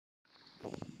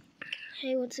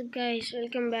Hey, what's up, guys?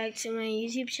 Welcome back to my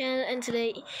YouTube channel, and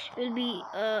today will be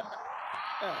a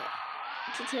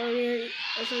tutorial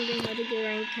or something how to get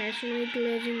rank cash in Vehicle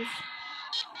Legends.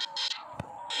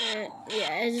 Yeah,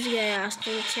 as this guy asked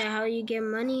in the chat how you get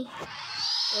money,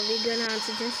 well, we're gonna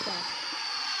answer just that.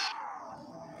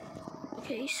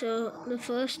 Okay, so the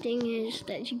first thing is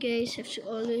that you guys have to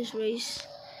always race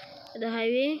the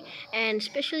highway, and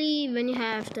especially when you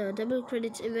have the double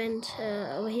credits event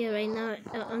over here right now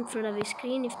on front of your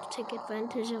screen, you have to take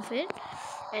advantage of it.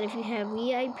 And if you have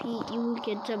VIP, you will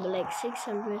get double, like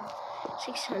 600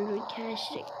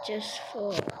 cash just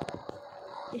for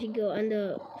if you go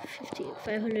under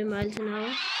 500 miles an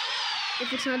hour.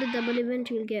 If it's not a double event,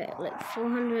 you'll get like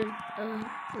 400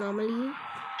 normally,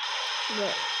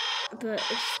 but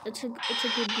it's a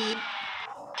good deal.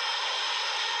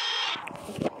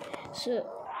 So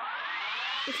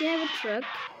if you have a truck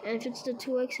and if it's the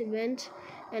 2x event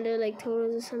and they're like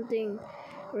Toros or something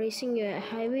racing your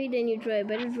highway, then you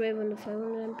better drive on the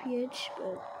 500 mph,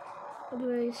 but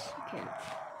otherwise you can't.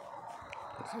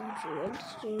 So let's see what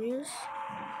tutorials.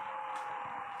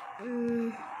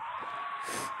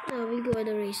 Now we go at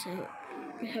the race now.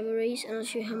 We have a race and I'll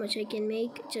show you how much I can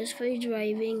make just for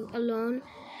driving alone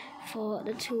for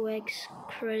the 2x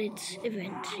credits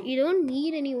event. You don't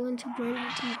need anyone to grind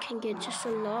it. You can get just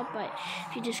a lot by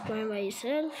if you just grind by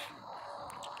yourself,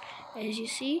 as you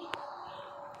see.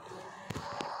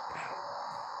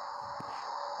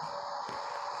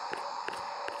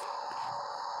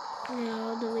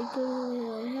 Now the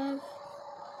vehicle I have.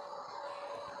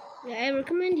 Yeah, I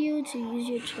recommend you to use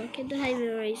your truck at the highway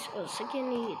race, or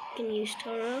secondly you can use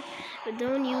Toro, but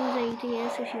don't use anything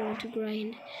else if you want to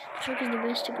grind. The truck is the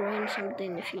best to grind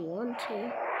something if you want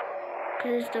to,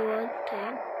 because it's the worth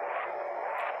thing.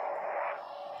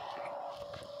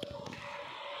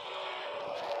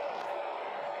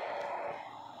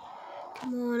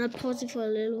 Come on, I'll pause it for a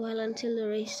little while until the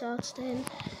race starts, then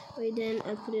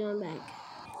I'll put it on back.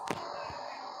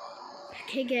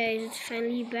 Okay guys, it's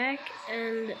finally back,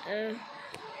 and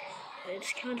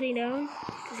it's counting down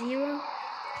to 0.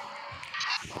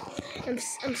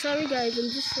 I'm sorry guys, I'm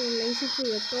just so lazy to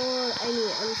record.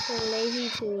 I'm so lazy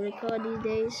to record these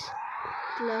days.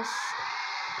 Plus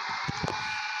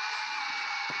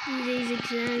these days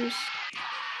exams,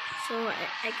 so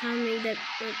I can't make that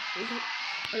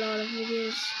a lot of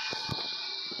videos.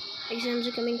 Exams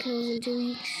are coming close in 2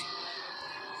 weeks,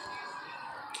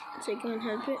 so I can't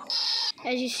help it.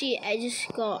 As you see, I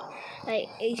just got like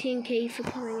 18k for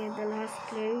coming at the last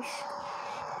place.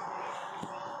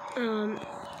 You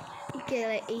get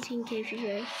like 18k if you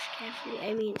guys carefully.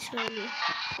 I mean slowly.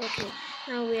 Okay,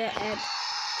 now we are at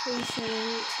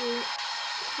 372.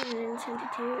 Let's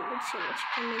see what you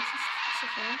can make so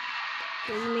far.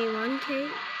 Give me 1k,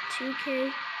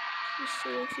 2k,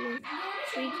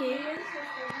 3k,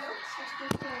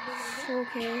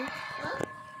 4k.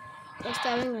 I'm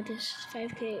starting with this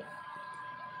 5k,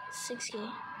 6k,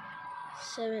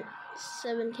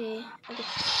 7k. Okay,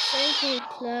 7k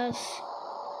plus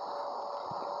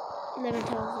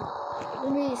 11,000.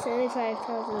 It'll be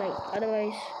 75,000. Like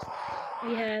otherwise,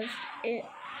 we have it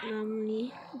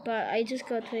normally. But I just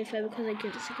got 25 because I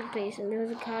get the second place, and there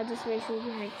was a car just racing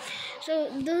behind. So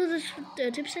those are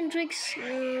the tips and tricks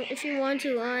if you want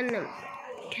to earn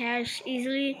cash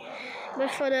easily.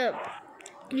 But for the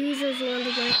users who want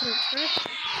to grind for the truck,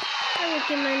 I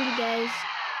recommend you guys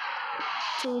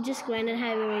to just grind at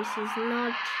highway races,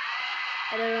 not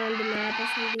at around the map or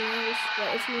something else.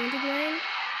 But if you want to grind,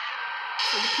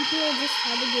 so the people who just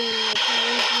have a game like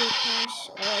cash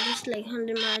or just like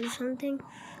 100 miles or something,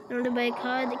 they want to buy a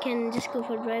car, they can just go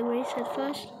for drag race at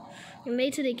first. And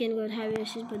later they can go to highway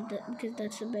races, but because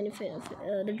that's the benefit of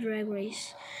the drag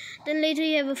race. Then later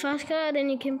you have a fast car, then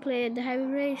you can play at the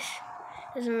highway race.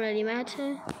 Doesn't really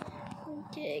matter.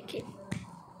 Okay.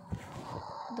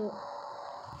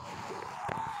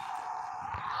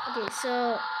 Okay,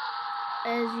 so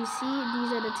as you see,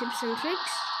 these are the tips and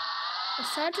tricks for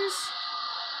starters,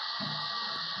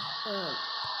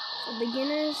 for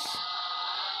beginners,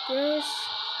 pros,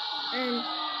 and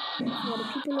for the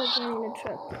people who are running the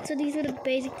truck. So these are the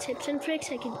basic tips and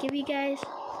tricks I could give you guys.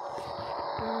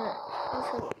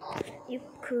 Also, you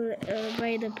could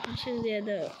buy the passes. They're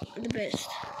the best.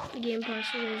 The game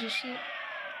passes, as you see.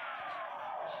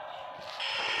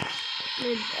 I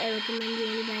recommend you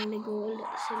only buying the gold,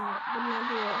 silver, but not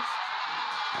the rest.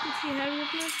 If you have it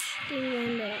much, then you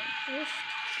want the rest.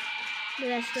 But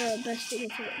that's the best thing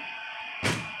of it.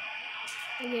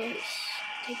 I guess.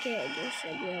 Take care, I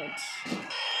guess.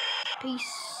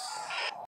 Peace.